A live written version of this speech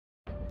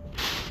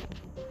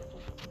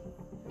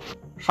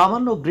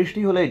সামান্য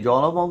বৃষ্টি হলেই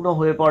জলমগ্ন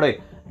হয়ে পড়ে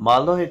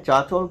মালদহের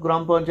চাচল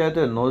গ্রাম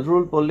পঞ্চায়েতের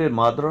নজরুল পল্লীর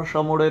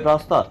মাদ্রাসা মোড়ের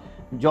রাস্তা।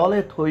 জলে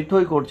থই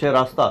থই করছে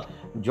রাস্তা।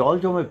 জল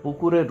জমে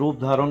পুকুরের রূপ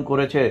ধারণ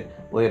করেছে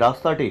ওই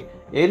রাস্তাটি।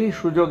 এরই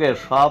সুযোগে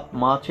সাপ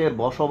মাছের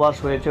বসবাস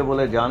হয়েছে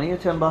বলে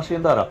জানিয়েছেন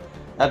বাসিন্দারা।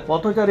 এক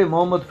পথচারী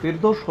মোহাম্মদ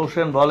ফিরদৌস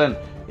হোসেন বলেন,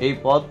 এই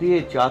পথ দিয়ে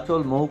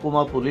চাচল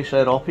মহকুমা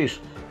পুলিশের অফিস।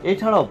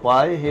 এছাড়াও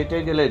পায়ে হেঁটে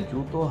গেলে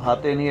জুতো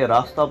হাতে নিয়ে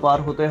রাস্তা পার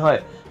হতে হয়।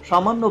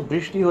 সামান্য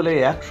বৃষ্টি হলে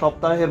এক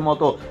সপ্তাহের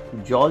মতো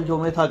জল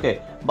জমে থাকে।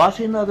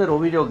 বাসিন্দাদের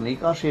অভিযোগ,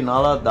 নিকাশি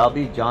নালার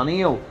দাবি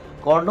জানিয়েও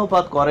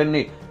কর্ণপাত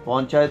করেননি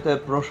পঞ্চায়েতের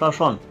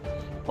প্রশাসন।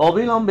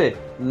 অবিলম্বে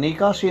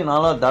নিকাশি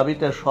নালার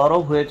দাবিতে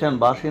সরব হয়েছেন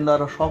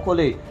বাসিন্দারা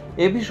সকলেই।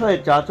 এ বিষয়ে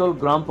চাচল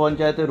গ্রাম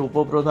পঞ্চায়েতের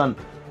উপপ্রধান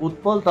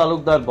উৎপল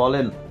তালুকদার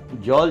বলেন,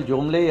 জল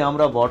জমলেই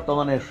আমরা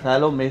বর্তমানে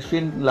শ্যালো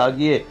মেশিন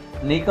লাগিয়ে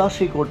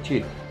নিকাশি করছি,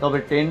 তবে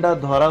টেন্ডার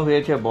ধরা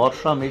হয়েছে,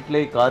 বর্ষা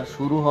মিটলেই কাজ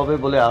শুরু হবে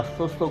বলে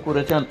আশ্বস্ত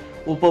করেছেন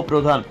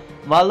উপপ্রধান।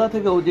 মালদা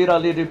থেকে উজির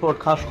আলীর রিপোর্ট,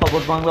 খাস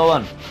খবর বাংলা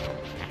ওয়ান।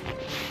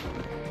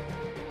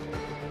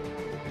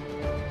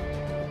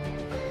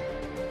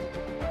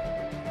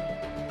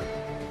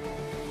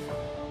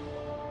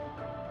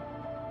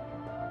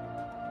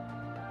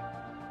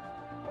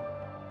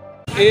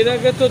 এর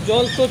আগে তো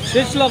জল তো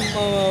ছেঁচলাম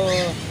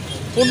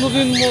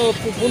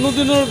 15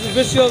 দিনের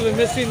বেশি হবে।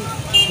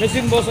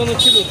 মেশিন বসানো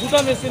ছিল, দুটা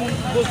মেশিন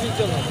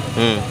বসিয়েছিলাম।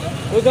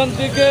 ওইখান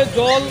থেকে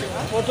জল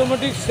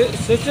অটোমেটিক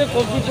সেচে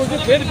কমপ্লিট করছে।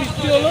 ফের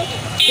বৃষ্টি হলো,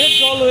 ফের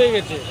জল হয়ে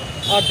গেছে।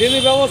 আর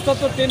ড্রেনের ব্যবস্থা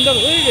তো টেন্ডার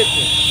হয়ে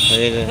গেছে।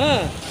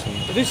 হ্যাঁ,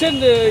 রিসেন্ট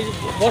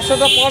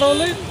বর্ষাটা পার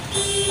হলেই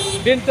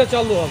ড্রেনটা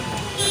চালু হবে।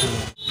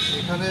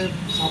 এখানে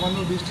সামান্য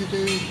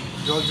বৃষ্টিতেই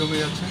জল জমে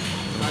যাচ্ছে,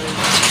 প্রায়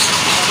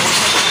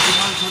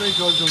ধরেই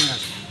জল জমে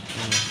আছে।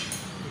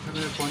 এখানে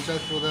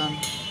পঞ্চায়েত প্রধান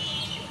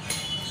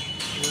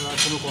আর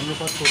কোনো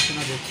কর্ণপাত করছে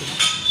না, দেখছে না।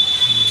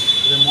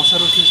 এদের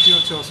মশারও সৃষ্টি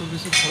হচ্ছে, অসুখ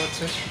বিসুখ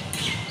ছড়াচ্ছে,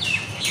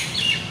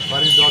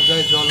 বাড়ির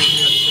দরজায় জল উঠে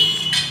যাচ্ছে।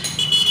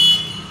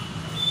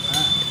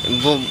 হ্যাঁ,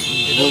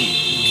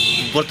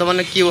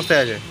 বর্তমানে কি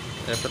অবস্থায় আছে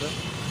রাস্তাটা?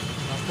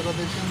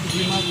 দেখছেন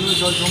 2 মাস ধরে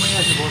জল জমেই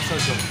আছে, বর্ষার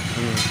জল।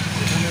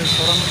 এখানে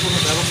সরানোর কোনো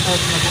ব্যবস্থা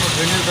হচ্ছে না, কোনো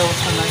ড্রেনের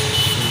ব্যবস্থা নাই।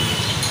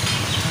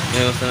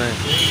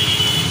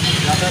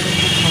 যাতায়াতের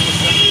খুব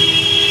সমস্যা।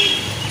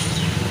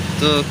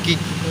 তো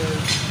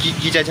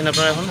কি চাইছেন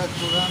আপনারা এখন?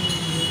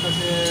 প্রধানের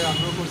কাছে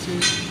আগ্রহ করছি,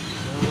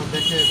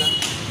 দেখে এটা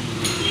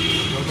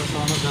জলটা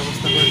সরানোর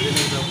ব্যবস্থা করে,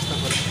 ড্রেনের ব্যবস্থা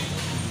করে।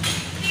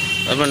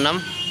 আপনার নাম?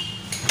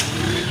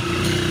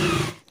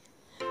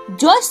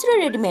 জয়শ্রী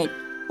রেডিমেড।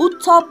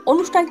 উৎসব,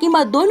 অনুষ্ঠান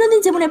কিংবা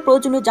দৈনন্দিন জীবনে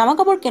প্রয়োজনীয়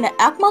জামাকাপড় কেনার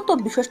একমাত্র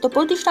বিশ্বস্ত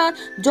প্রতিষ্ঠান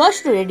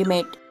জয়শ্রী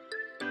রেডিমেড।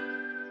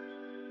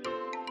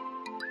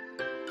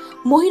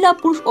 মহিলা,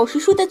 পুরুষ ও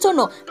শিশুদের জন্য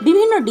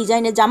বিভিন্ন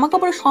ডিজাইনের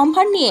জামাকাপড়ের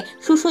সম্ভার নিয়ে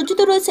সুসজ্জিত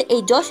রয়েছে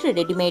এই জয়শ্রী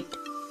রেডিমেড।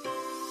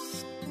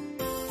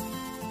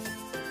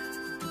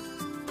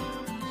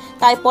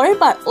 তাই পরের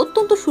বার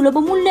অত্যন্ত সুলভ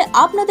মূল্যে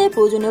আপনাদের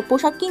প্রয়োজনীয়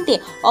পোশাক কিনতে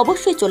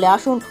অবশ্যই চলে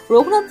আসুন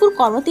রঘুনাথপুর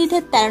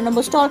কর্মতীর্থের 13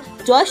 নম্বর স্টল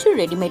জয়শ্রী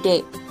রেডিমেডে।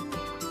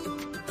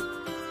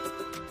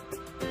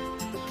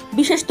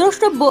 বিশেষ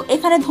দ্রষ্টব্য,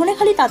 এখানে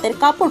ধনেখালি তাঁতের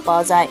কাপড়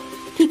পাওয়া যায়।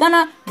 ঠিকানা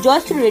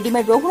Jayashree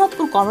readymade,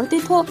 Raghunathpur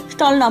কর্মতীর্থ,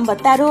 stall number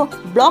 13,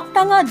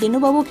 ব্লকটাঙ্গা,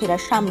 দিনুবাবু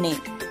ঘেরার সামনে।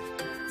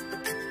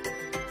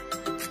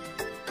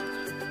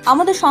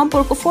 আমাদের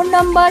সম্পর্ক ফোন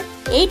নাম্বার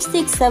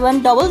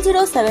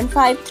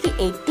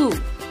 8670075382।